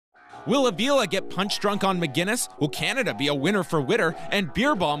Will Avila get punch-drunk on McGuinness? Will Canada be a winner for Witter? And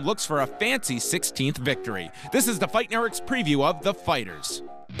Beerbohm looks for a fancy 16th victory. This is the Fight Network's preview of The Fighters.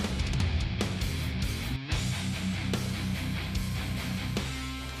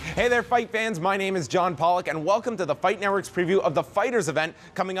 Hey there, fight fans. My name is John Pollock, and welcome to the Fight Network's preview of the Fighters event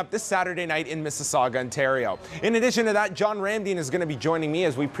coming up this Saturday night in Mississauga, Ontario. In addition to that, John Ramdeen is going to be joining me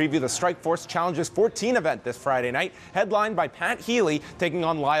as we preview the Strikeforce Challenges 14 event this Friday night, headlined by Healy taking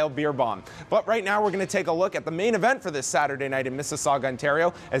on Lyle Beerbohm. But right now, we're going to take a look at the main event for this Saturday night in Mississauga,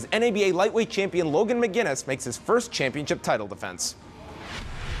 Ontario, as NABA lightweight champion Logan McGuinness makes his first championship title defense.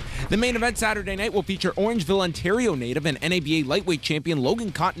 The main event Saturday night will feature Orangeville, Ontario native and NABA lightweight champion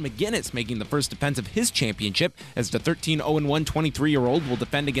Logan McGuinness making the first defense of his championship, as the 13-0-1 23-year-old will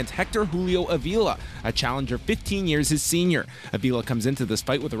defend against Hector Avila, a challenger 15 years his senior. Avila comes into this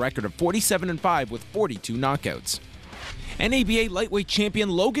fight with a record of 47-5 with 42 knockouts. NABA lightweight champion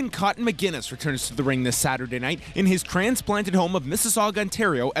Logan McGuinness returns to the ring this Saturday night in his transplanted home of Mississauga,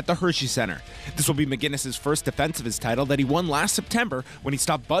 Ontario at the Hershey Center. This will be McGuinness's first defense of his title that he won last September when he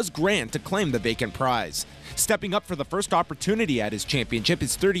stopped Buzz Grant to claim the vacant prize. Stepping up for the first opportunity at his championship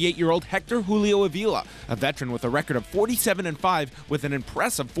is 38-year-old Hector Avila, a veteran with a record of 47-5 with an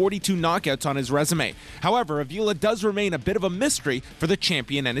impressive 42 knockouts on his resume. However, Avila does remain a bit of a mystery for the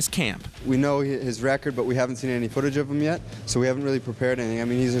champion and his camp. We know his record, but we haven't seen any footage of him yet, so we haven't really prepared anything. I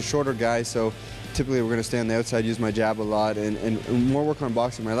mean, he's a shorter guy, so typically we're going to stay on the outside, use my jab a lot, and more work on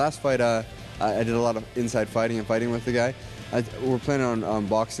boxing. My last fight, I did a lot of inside fighting and fighting with the guy. We're planning on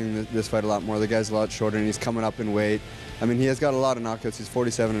boxing this fight a lot more. The guy's a lot shorter, and he's coming up in weight. I mean, he has got a lot of knockouts. He's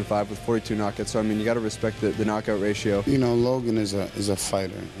 47-5 with 42 knockouts. So I mean, you got to respect the knockout ratio. You know, Logan is a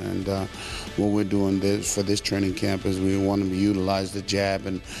fighter, and what we're doing for this training camp is we want him to utilize the jab,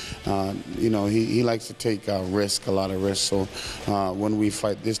 and you know, he likes to take a lot of risk. So when we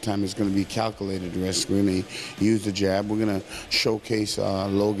fight this time, it's going to be calculated risk. We're going to use the jab. We're going to showcase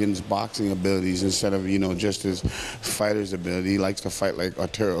Logan's boxing abilities instead of, you know, just his fighter's ability. He likes to fight like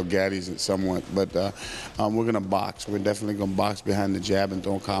Arturo Gati's somewhat, but we're going to box. We're definitely going to box behind the jab and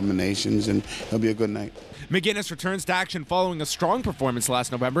throw combinations, and it'll be a good night. McGuinness returns to action following a strong performance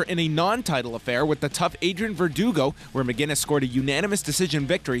last November in a non-title affair with the tough Adrian Verdugo, where McGuinness scored a unanimous decision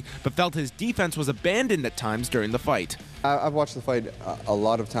victory, but felt his defense was abandoned at times during the fight. I've watched the fight a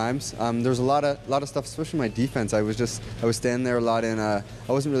lot of times. There's a lot of stuff, especially my defense. I was standing there a lot, and I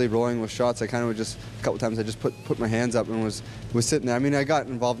wasn't really rolling with shots. I kind of just a couple times I just put my hands up and was sitting there. I mean, I got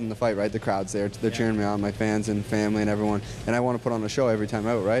involved in the fight, right? The crowd's there, they're cheering me on, my fans and family and everyone, and I want to put on a show every time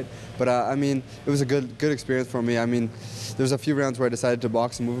out, right? But I mean, it was a good experience for me. I mean, there's a few rounds where I decided to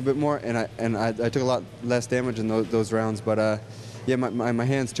box and move a bit more, and I took a lot less damage in those rounds, but. Yeah, my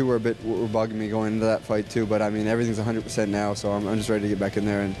hands too were bugging me going into that fight too, but I mean, everything's 100% now, so I'm just ready to get back in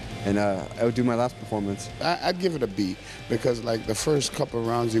there and outdo my last performance. I'd give it a B, because like the first couple of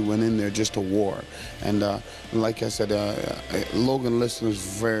rounds he went in there just a war, and like I said, Logan listens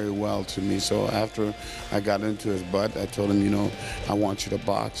very well to me, so after I got into his butt, I told him, you know, I want you to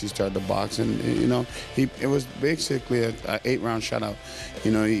box. He started to box, and you know, it was basically an 8-round shutout.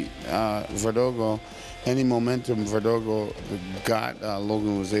 You know, Verdugo, any momentum Verdugo got,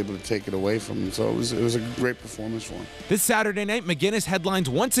 Logan was able to take it away from him. So it was a great performance for him. This Saturday night, McGuinness headlines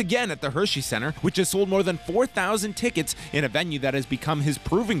once again at the Hershey Center, which has sold more than 4,000 tickets in a venue that has become his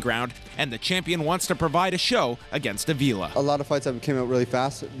proving ground, and the champion wants to provide a show against Avila. A lot of fights have came out really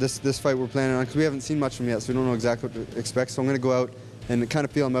fast. This fight we're planning on, because we haven't seen much from him yet, so we don't know exactly what to expect. So I'm going to go out and kind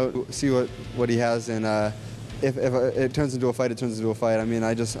of feel him out, see what he has, and if it turns into a fight, it turns into a fight. I mean,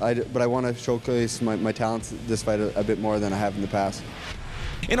 but I want to showcase my talents this fight a bit more than I have in the past.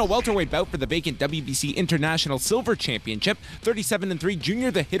 In a welterweight bout for the vacant WBC International Silver Championship, 37-3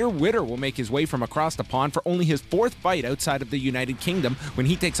 junior the hitter Witter will make his way from across the pond for only his 4th fight outside of the United Kingdom when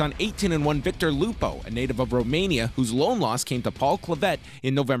he takes on 18-1 Victor Lupo, a native of Romania whose lone loss came to Paul Clavet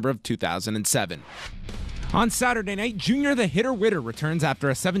in November of 2007. On Saturday night, junior the hitter Witter returns after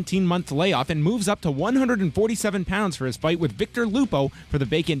a 17-month layoff and moves up to 147 pounds for his fight with Victor Lupo for the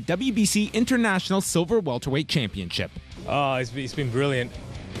vacant WBC International Silver Welterweight Championship. Oh, it's been brilliant.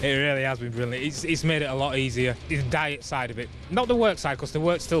 It really has been brilliant. It's made it a lot easier. The diet side of it. Not the work side, because the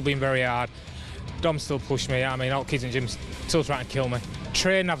work's still been very hard. Dom still pushed me. I mean, all kids in the gym still trying to kill me.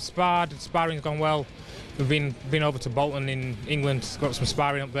 Train, I've sparred. Sparring's gone well. We've been over to Bolton in England, got some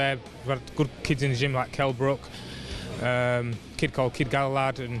sparring up there. We've got good kids in the gym like Kel Brook, kid called Kid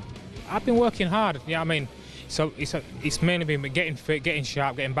Gallalad, and I've been working hard. Yeah, I mean, so it's mainly been getting fit, getting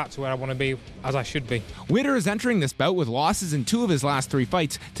sharp, getting back to where I want to be, as I should be. Witter is entering this bout with losses in 2 of his last 3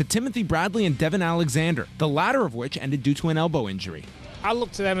 fights to Timothy Bradley and Devin Alexander, the latter of which ended due to an elbow injury. I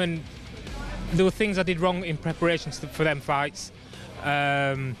looked at them and there were things I did wrong in preparations for them fights.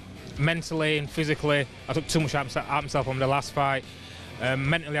 Mentally and physically, I took too much out myself on the last fight.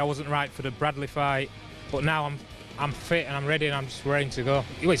 Mentally, I wasn't right for the Bradley fight, but now I'm fit and I'm ready and I'm just ready to go.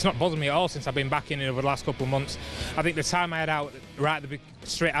 It's not bothered me at all since I've been back in it over the last couple of months. I think the time I had out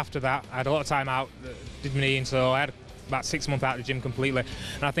straight after that, I had a lot of time out, did my knee in, so I had about 6 months out of the gym completely.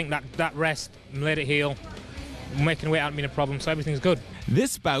 And I think that rest made it heal. Making weight hasn't been a problem, so everything's good.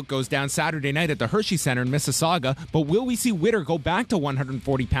 This bout goes down Saturday night at the Hershey Center in Mississauga, but will we see Witter go back to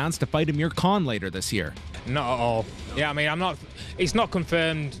 140 pounds to fight Amir Khan later this year? Not at all. Yeah, I mean, it's not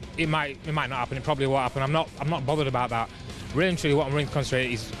confirmed. It might not happen. It probably won't happen. I'm not bothered about that. Really and truly, what I'm really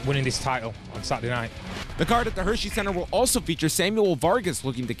concentrated is winning this title on Saturday night. The card at the Hershey Center will also feature Samuel Vargas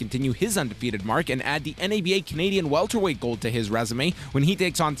looking to continue his undefeated mark and add the NABA Canadian welterweight gold to his resume when he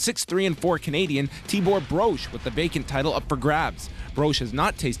takes on 6'3" Canadian Tibor Broch with the vacant title up for grabs. Broch has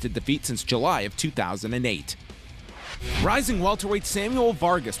not tasted defeat since July of 2008. Rising welterweight Samuel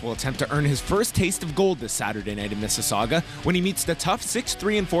Vargas will attempt to earn his first taste of gold this Saturday night in Mississauga when he meets the tough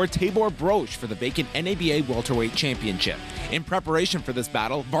 6'3" Tibor Broch for the vacant NABA welterweight championship. In preparation for this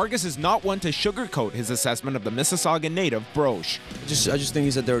battle, Vargas is not one to sugarcoat his assessment of the Mississauga native Broch. I just think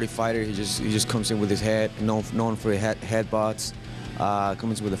he's a dirty fighter. He just comes in with his head, known for his headbutts,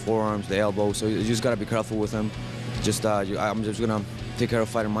 comes in with the forearms, the elbows. So you just gotta be careful with him. I'm just gonna take care of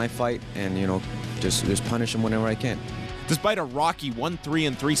fighting my fight, and just punish him whenever I can. Despite a rocky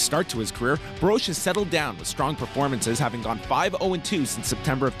 1-3-3 start to his career, Broch has settled down with strong performances, having gone 5-0-2 since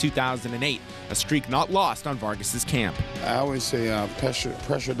September of 2008, a streak not lost on Vargas's camp. I always say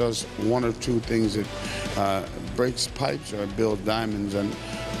pressure does one or two things. It breaks pipes or builds diamonds, and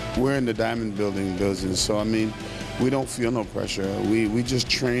we're in the diamond building business, so I mean, we don't feel no pressure. We just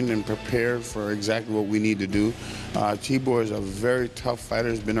train and prepare for exactly what we need to do. Tibor is a very tough fighter.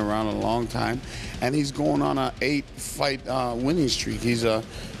 He's been around a long time, and he's going on an 8-fight winning streak.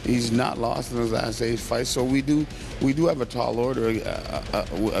 He's not lost in his last 8 fights. So we do have a tall order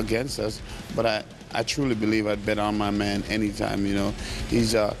against us. But I truly believe I'd bet on my man anytime.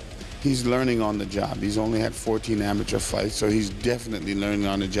 He's learning on the job. He's only had 14 amateur fights, so he's definitely learning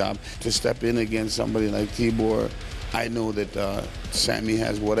on the job. To step in against somebody like Tibor, I know that Sammy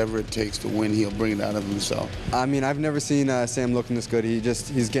has whatever it takes to win. He'll bring it out of himself. I mean, I've never seen Sam looking this good.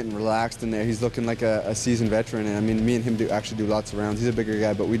 He's getting relaxed in there. He's looking like a seasoned veteran. And I mean, me and him actually do lots of rounds. He's a bigger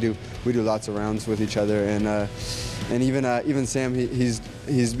guy, but we do lots of rounds with each other. And even Sam, he's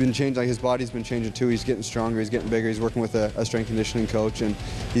been changed. Like, his body's been changing too. He's getting stronger. He's getting bigger. He's working with a strength conditioning coach, and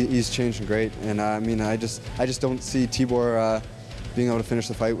he's changing great. And I mean, I just don't see Tibor being able to finish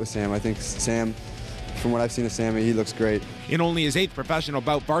the fight with Sam. I think Sam, from what I've seen of Sammy, he looks great. In only his 8th professional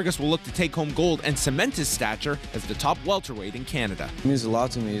bout, Vargas will look to take home gold and cement his stature as the top welterweight in Canada. It means a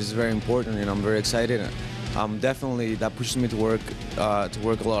lot to me. It's very important, and I'm very excited. Definitely, that pushes me to work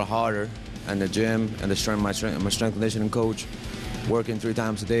a lot harder, and the gym and my strength conditioning coach, working 3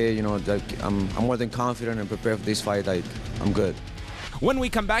 times a day. I'm more than confident and prepared for this fight. I'm good. When we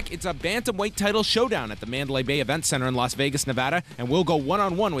come back, it's a bantamweight title showdown at the Mandalay Bay Event Center in Las Vegas, Nevada, and we'll go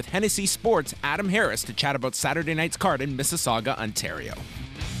one-on-one with Hennessy Sports' Adam Harris to chat about Saturday night's card in Mississauga, Ontario.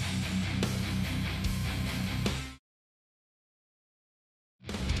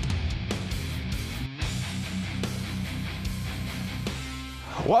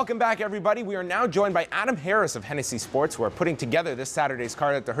 Welcome back, everybody. We are now joined by Adam Harris of Hennessy Sports, who are putting together this Saturday's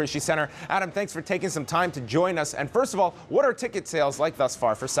card at the Hershey Center. Adam, thanks for taking some time to join us. And first of all, what are ticket sales like thus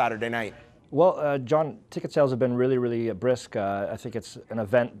far for Saturday night? Well, John, ticket sales have been really brisk. I think it's an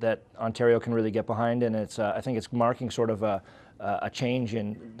event that Ontario can really get behind, and I think it's marking sort of a change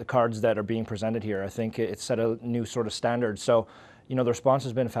in the cards that are being presented here. I think it's set a new sort of standard. So, the response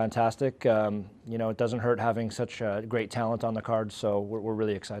has been fantastic. It doesn't hurt having such great talent on the card, so we're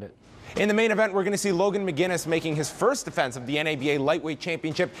really excited. In the main event, we're going to see Logan McGuinness making his first defense of the NABA Lightweight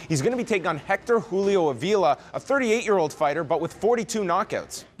Championship. He's going to be taking on Hector Avila, a 38-year-old fighter, but with 42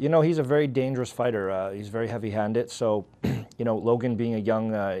 knockouts. He's a very dangerous fighter. He's very heavy-handed, so, Logan being a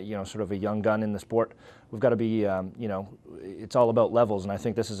young, sort of a young gun in the sport, we've got to be, it's all about levels, and I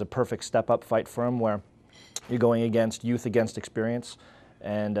think this is a perfect step-up fight for him where you're going against youth against experience,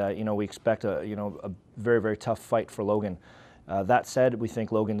 and we expect a very tough fight for Logan. That said, we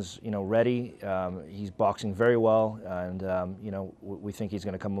think Logan's ready. He's boxing very well, and we think he's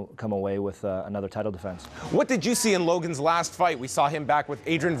going to come away with another title defense. What did you see in Logan's last fight? We saw him back with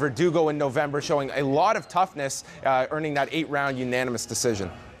Adrian Verdugo in November, showing a lot of toughness, earning that 8-round unanimous decision.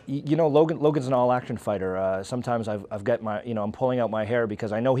 You know, Logan's an all-action fighter. Sometimes I've got my, I'm pulling out my hair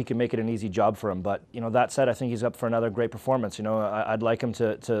because I know he can make it an easy job for him. But that said, I think he's up for another great performance. I'd like him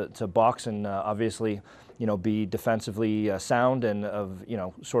to box and obviously, be defensively sound and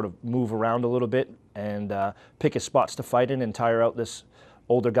sort of move around a little bit and pick his spots to fight in and tire out this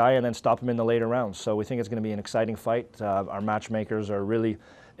older guy and then stop him in the later rounds. So we think it's going to be an exciting fight. Our matchmakers are really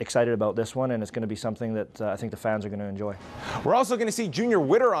excited about this one, and it's going to be something that I think the fans are going to enjoy. We're also going to see Junior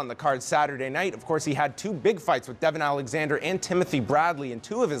Witter on the card Saturday night. Of course, he had 2 big fights with Devin Alexander and Timothy Bradley in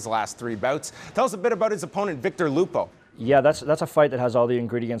 2 of his last 3 bouts. Tell us a bit about his opponent, Victor Lupo. Yeah, that's a fight that has all the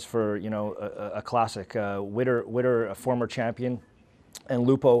ingredients for a classic. Witter, a former champion, and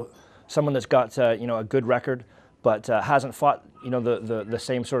Lupo, someone that's got a good record, but hasn't fought the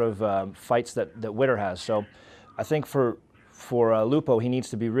same sort of fights that Witter has. So I think for Lupo, he needs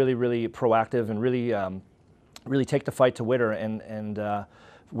to be really, really proactive and really take the fight to Witter. And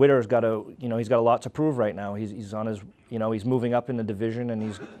Witter's got he's got a lot to prove right now. He's on his, he's moving up in the division, and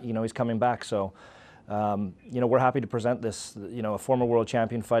he's coming back. So, we're happy to present this, a former world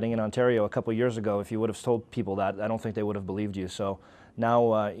champion fighting in Ontario a couple years ago. If you would have told people that, I don't think they would have believed you. So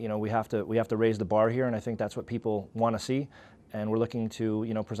now, we have to raise the bar here, and I think that's what people want to see. And we're looking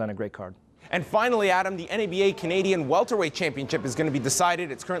to, present a great card. And finally, Adam, the NABA Canadian Welterweight Championship is going to be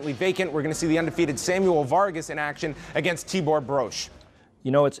decided. It's currently vacant. We're going to see the undefeated Samuel Vargas in action against Tibor Broch.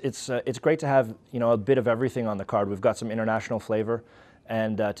 It's great to have a bit of everything on the card. We've got some international flavor,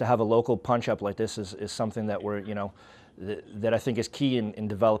 and to have a local punch-up like this is something that we're that I think is key in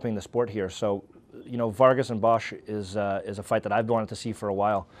developing the sport here. So, Vargas and Bosch is a fight that I've wanted to see for a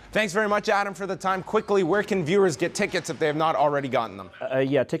while. Thanks very much, Adam, for the time. Quickly, where can viewers get tickets if they have not already gotten them?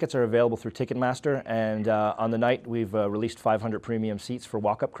 Yeah, tickets are available through Ticketmaster, and on the night we've released 500 premium seats for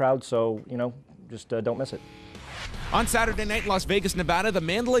walk-up crowds, so, just don't miss it. On Saturday night in Las Vegas, Nevada, the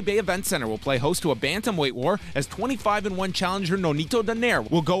Mandalay Bay Event Center will play host to a bantamweight war as 25-1 challenger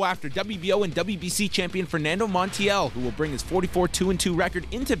Nonito-Donaire will go after WBO and WBC champion Fernando Montiel, who will bring his 44-2-2 record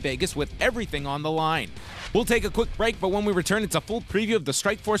into Vegas with everything on the line. We'll take a quick break, but when we return, it's a full preview of the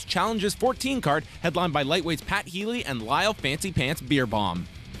Strikeforce Challengers 14 card, headlined by lightweights Pat Healy and Lyle Fancy Pants Beerbohm.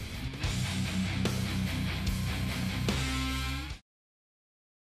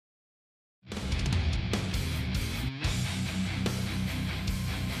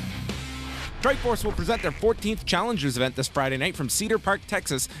 Strikeforce will present their 14th Challengers event this Friday night from Cedar Park,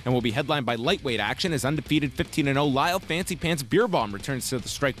 Texas, and will be headlined by lightweight action as undefeated 15-0 Lyle Fancy Pants Beerbohm returns to the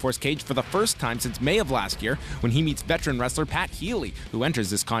Strikeforce cage for the first time since May of last year when he meets veteran wrestler Pat Healy, who enters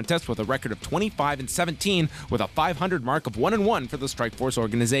this contest with a record of 25-17 with a 500 mark of 1-1 for the Strikeforce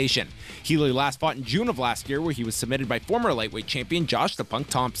organization. Healy last fought in June of last year where he was submitted by former lightweight champion Josh the Punk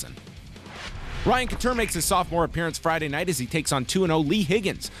Thompson. Ryan Couture makes his sophomore appearance Friday night as he takes on 2-0 Lee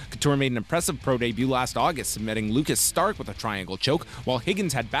Higgins. Couture made an impressive pro debut last August, submitting Lucas Stark with a triangle choke, while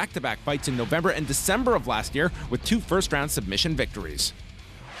Higgins had back-to-back fights in November and December of last year with 2 first-round submission victories.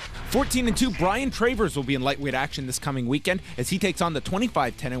 14-2 Brian Travers will be in lightweight action this coming weekend as he takes on the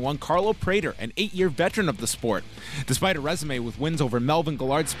 25-10-1 Carlo Prater, an 8-year veteran of the sport. Despite a resume with wins over Melvin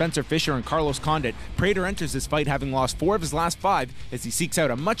Gillard, Spencer Fisher, and Carlos Condit, Prater enters this fight having lost 4 of his last 5 as he seeks out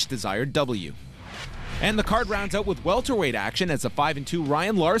a much-desired W. And the card rounds out with welterweight action as the 5-2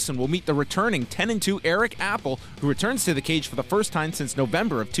 Ryan Larson will meet the returning 10-2 Eric Apple, who returns to the cage for the first time since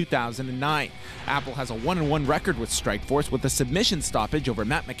November of 2009. Apple has a 1-1 record with Strikeforce with a submission stoppage over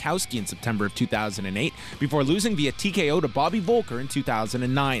Matt Mikowski in September of 2008 before losing via TKO to Bobby Volker in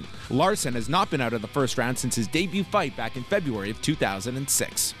 2009. Larson has not been out of the first round since his debut fight back in February of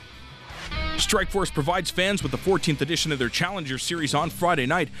 2006. Strikeforce provides fans with the 14th edition of their Challenger Series on Friday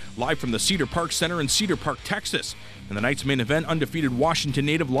night, live from the Cedar Park Center in Cedar Park, Texas. In the night's main event, undefeated Washington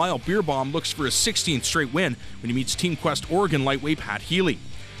native Lyle Beerbohm looks for his 16th straight win when he meets Team Quest Oregon lightweight Pat Healy.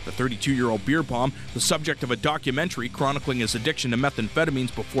 The 32-year-old Beerbohm, the subject of a documentary chronicling his addiction to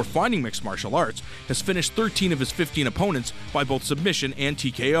methamphetamines before finding mixed martial arts, has finished 13 of his 15 opponents by both submission and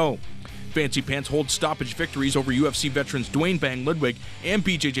TKO. Fancy Pants holds stoppage victories over UFC veterans Dwayne Bang Ludwig and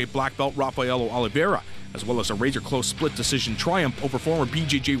BJJ black belt Rafaelo Oliveira, as well as a razor-close split decision triumph over former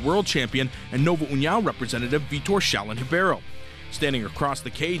BJJ world champion and Nova União representative Vitor Shaolin Ribeiro. Standing across the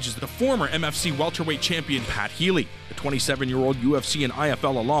cage is the former MFC welterweight champion Pat Healy. The 27-year-old UFC and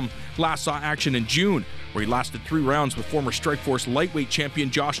IFL alum last saw action in June, where he lasted 3 rounds with former Strikeforce lightweight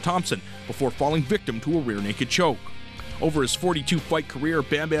champion Josh Thompson before falling victim to a rear naked choke. Over his 42-fight career,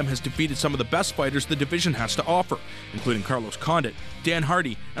 Bam Bam has defeated some of the best fighters the division has to offer, including Carlos Condit, Dan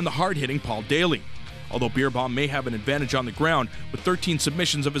Hardy, and the hard-hitting Paul Daly. Although Beerbohm may have an advantage on the ground, with 13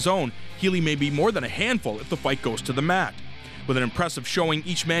 submissions of his own, Healy may be more than a handful if the fight goes to the mat. With an impressive showing,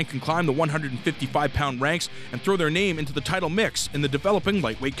 each man can climb the 155-pound ranks and throw their name into the title mix in the developing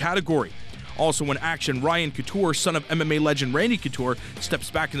lightweight category. Also in action, Ryan Couture, son of MMA legend Randy Couture, steps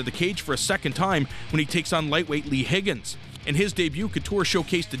back into the cage for a second time when he takes on lightweight Lee Higgins. In his debut, Couture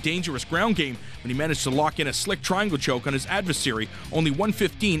showcased a dangerous ground game when he managed to lock in a slick triangle choke on his adversary, only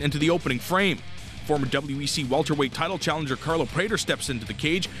 1:15 into the opening frame. Former WEC welterweight title challenger Carlo Prater steps into the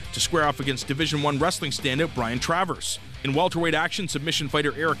cage to square off against Division I wrestling standout Brian Travers. In welterweight action, submission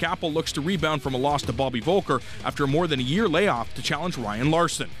fighter Eric Apple looks to rebound from a loss to Bobby Volker after a more than a year layoff to challenge Ryan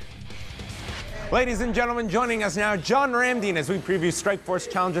Larson. Ladies and gentlemen, joining us now, John Ramdine, as we preview Strikeforce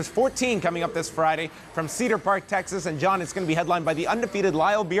Challengers 14 coming up this Friday from Cedar Park, Texas. And John, it's going to be headlined by the undefeated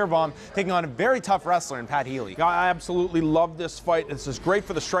Lyle Beerbohm taking on a very tough wrestler in Pat Healy. I absolutely love this fight. This is great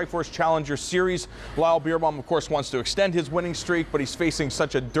for the Strikeforce Challenger Series. Lyle Beerbohm, of course, wants to extend his winning streak, but he's facing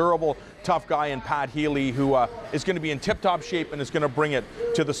such a durable, tough guy in Pat Healy, who is going to be in tip-top shape and is going to bring it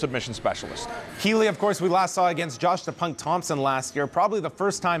to the submission specialist. Healy, of course, we last saw against Josh the Punk Thompson last year. Probably the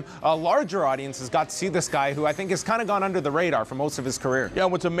first time a larger audience has got to see this guy, who I think has kind of gone under the radar for most of his career. Yeah,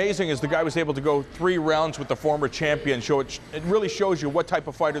 what's amazing is the guy was able to go 3 rounds with the former champion. It really shows you what type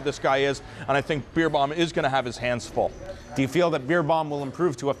of fighter this guy is, and I think Beerbohm is going to have his hands full. Do you feel that Beerbohm will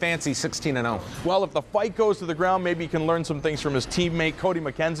improve to a fancy 16-0? Well, if the fight goes to the ground, maybe he can learn some things from his teammate Cody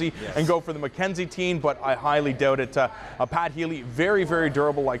McKenzie and go for the McKenzie team, but I highly doubt it. Pat Healy, very, very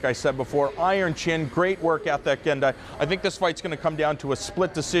durable, like I said before. Iron chin, great work ethic, and I think this fight's going to come down to a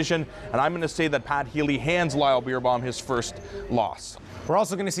split decision, and I'm going to say that Pat Healy hands Lyle Beerbohm his first loss. We're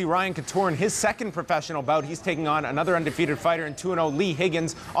also going to see Ryan Couture in his second professional bout. He's taking on another undefeated fighter in 2-0, Lee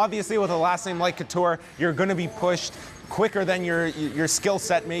Higgins. Obviously, with a last name like Couture, you're going to be pushed quicker than your skill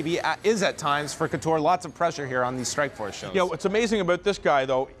set maybe is at times for Couture. Lots of pressure here on these Strikeforce shows. Yeah, what's amazing about this guy,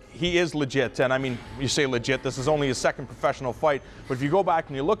 though, he is legit. And I mean, you say legit, this is only his second professional fight. But if you go back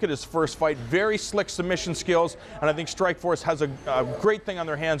and you look at his first fight, very slick submission skills. And I think Strikeforce has a great thing on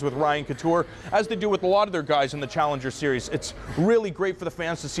their hands with Ryan Couture, as they do with a lot of their guys in the Challenger Series. It's really great for the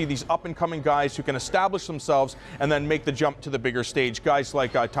fans to see these up-and-coming guys who can establish themselves and then make the jump to the bigger stage. Guys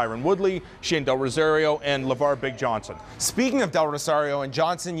like Tyron Woodley, Shane Del Rosario, and LeVar Big Johnson. Speaking of Del Rosario and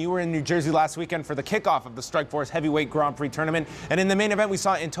Johnson, you were in New Jersey last weekend for the kickoff of the Strikeforce Heavyweight Grand Prix tournament. And in the main event, we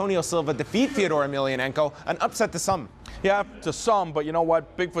saw Antonio Silva defeat Fyodor Emelianenko, an upset to some. Yeah, to some, but you know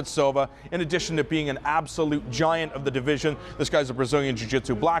what? Bigfoot Silva, in addition to being an absolute giant of the division, this guy's a Brazilian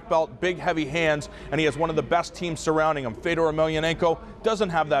Jiu-Jitsu black belt, big, heavy hands, and he has one of the best teams surrounding him. Fedor Emelianenko doesn't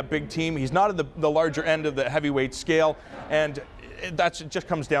have that big team. He's not at the larger end of the heavyweight scale, and it just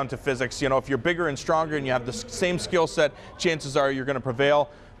comes down to physics. You know, if you're bigger and stronger and you have the same skill set, chances are you're going to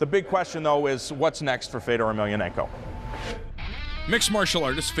prevail. The big question, though, is what's next for Fedor Emelianenko? Mixed martial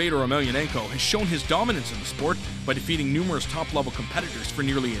artist Fedor Emelianenko has shown his dominance in the sport by defeating numerous top-level competitors for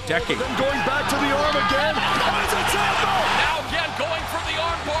nearly a decade. Going back to the arm again. Now again going for the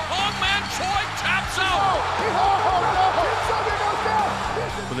arm bar. Hong Man Choi taps out.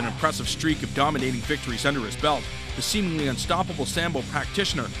 With an impressive streak of dominating victories under his belt, the seemingly unstoppable Sambo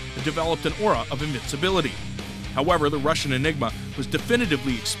practitioner has developed an aura of invincibility. However, the Russian enigma was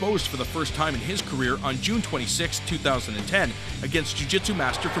definitively exposed for the first time in his career on June 26, 2010, against Jiu-Jitsu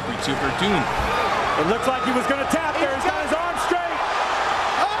master Fabrizio Verdun. It looks like he was going to tap there. He's got his arm straight.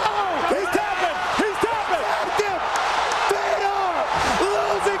 Oh! He's tapping! He's tapping! Fedor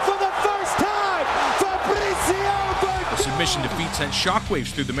losing for the first time! Fabrizio Verdun! The submission defeat sent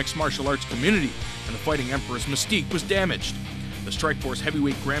shockwaves through the mixed martial arts community, and the Fighting Emperor's mystique was damaged. The Strikeforce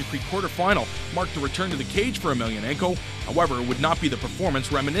Heavyweight Grand Prix quarterfinal marked the return to the cage for Emelianenko. However, it would not be the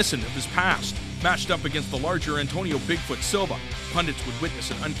performance reminiscent of his past. Matched up against the larger Antonio Bigfoot Silva, pundits would witness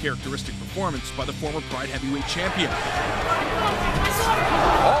an uncharacteristic performance by the former Pride Heavyweight champion.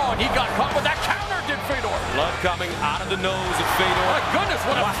 Oh, and he got caught with that counter, did Fedor. Blood coming out of the nose of Fedor. My goodness,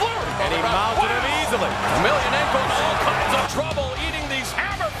 what a flurry. And he mounted him easily. Emelianenko in all kinds of trouble eating these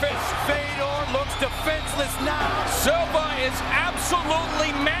hammer fists. Fedor looks defenseless now. Silva is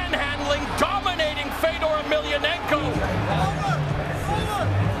absolutely manhandling, dominating Fedor Emelianenko.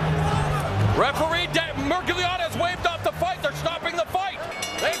 Referee Merguliana has waved off the fight. They're stopping the fight.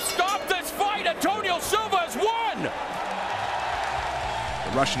 They've stopped this fight. Antonio Silva has won.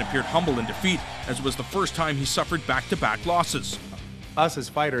 The Russian appeared humble in defeat, as it was the first time he suffered back-to-back losses. Us as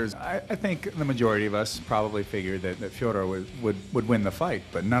fighters, I think the majority of us probably figured that Fyodor would win the fight,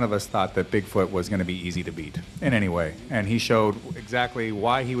 but none of us thought that Bigfoot was going to be easy to beat in any way. And he showed exactly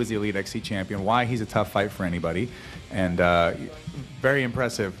why he was the Elite XC champion, why he's a tough fight for anybody. And very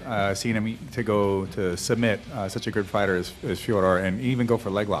impressive seeing him to go to submit such a good fighter as Fyodor, and even go for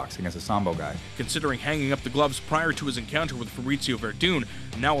leg locks against a Sambo guy. Considering hanging up the gloves prior to his encounter with Fabrizio Verdun,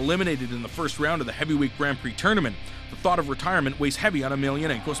 now eliminated in the first round of the heavyweight Grand Prix tournament, the thought of retirement weighs heavy on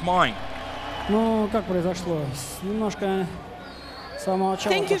Emelianenko's mind.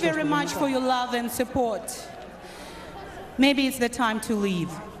 Thank you very much for your love and support. Maybe it's the time to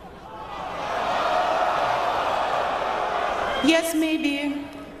leave. Yes, maybe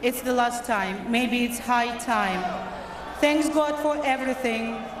it's the last time. Maybe it's high time. Thanks God for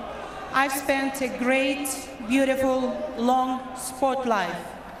everything. I've spent a great, beautiful, long sport life.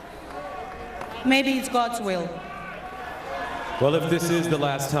 Maybe it's God's will. Well, if this is the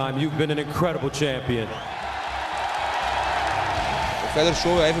last time, you've been an incredible champion. Federer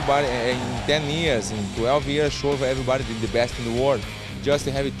showed everybody in 10 years, in 12 years, showed everybody the best in the world. Just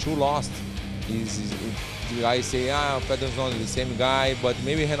to have it 2 lost. The guys say, Federer's not the same guy, but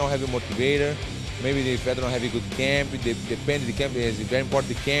maybe he don't have a motivator. Maybe the Federer don't have a good camp. Depends, the camp is a very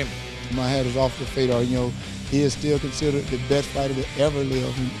important camp. My hat is off to Federer. You know, he is still considered the best fighter to ever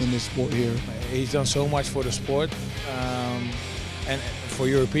live in this sport here. He's done so much for the sport, and for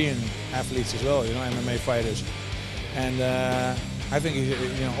European athletes as well, you know, MMA fighters. And I think he's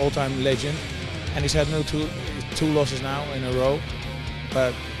an all-time legend. And he's had two losses now in a row.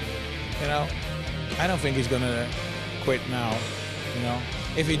 But, you know, I don't think he's going to quit now, you know.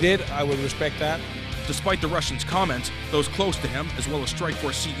 If he did, I would respect that. Despite the Russian's comments, those close to him, as well as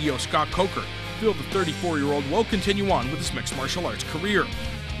Strikeforce CEO Scott Coker, feel the 34-year-old will continue on with his mixed martial arts career.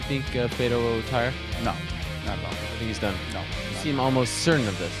 You think Fedor will retire? No, not at all. I think he's done. No. You seem almost certain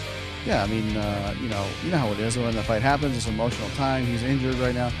of this. Yeah, I mean, you know how it is when the fight happens. It's an emotional time. He's injured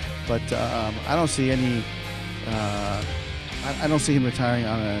right now, but I don't see any. I don't see him retiring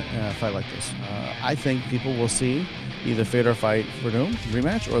on a fight like this. I think people will see either Fedor fight Verdun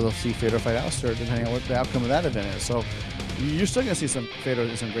rematch, or they'll see Fedor fight Alistair, depending on what the outcome of that event is. So you're still going to see some Fedor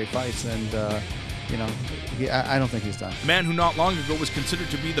in some great fights, and you know, I don't think he's done. The man who not long ago was considered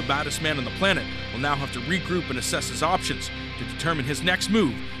to be the baddest man on the planet will now have to regroup and assess his options to determine his next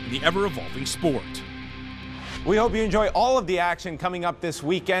move in the ever-evolving sport. We hope you enjoy all of the action coming up this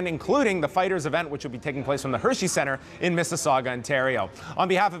weekend, including the Fighters event, which will be taking place from the Hershey Center in Mississauga, Ontario. On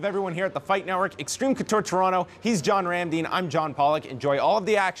behalf of everyone here at the Fight Network, Extreme Couture Toronto, he's John Ramdeen, I'm John Pollock. Enjoy all of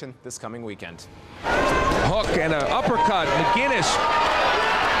the action this coming weekend. Hook and an uppercut. McGuinness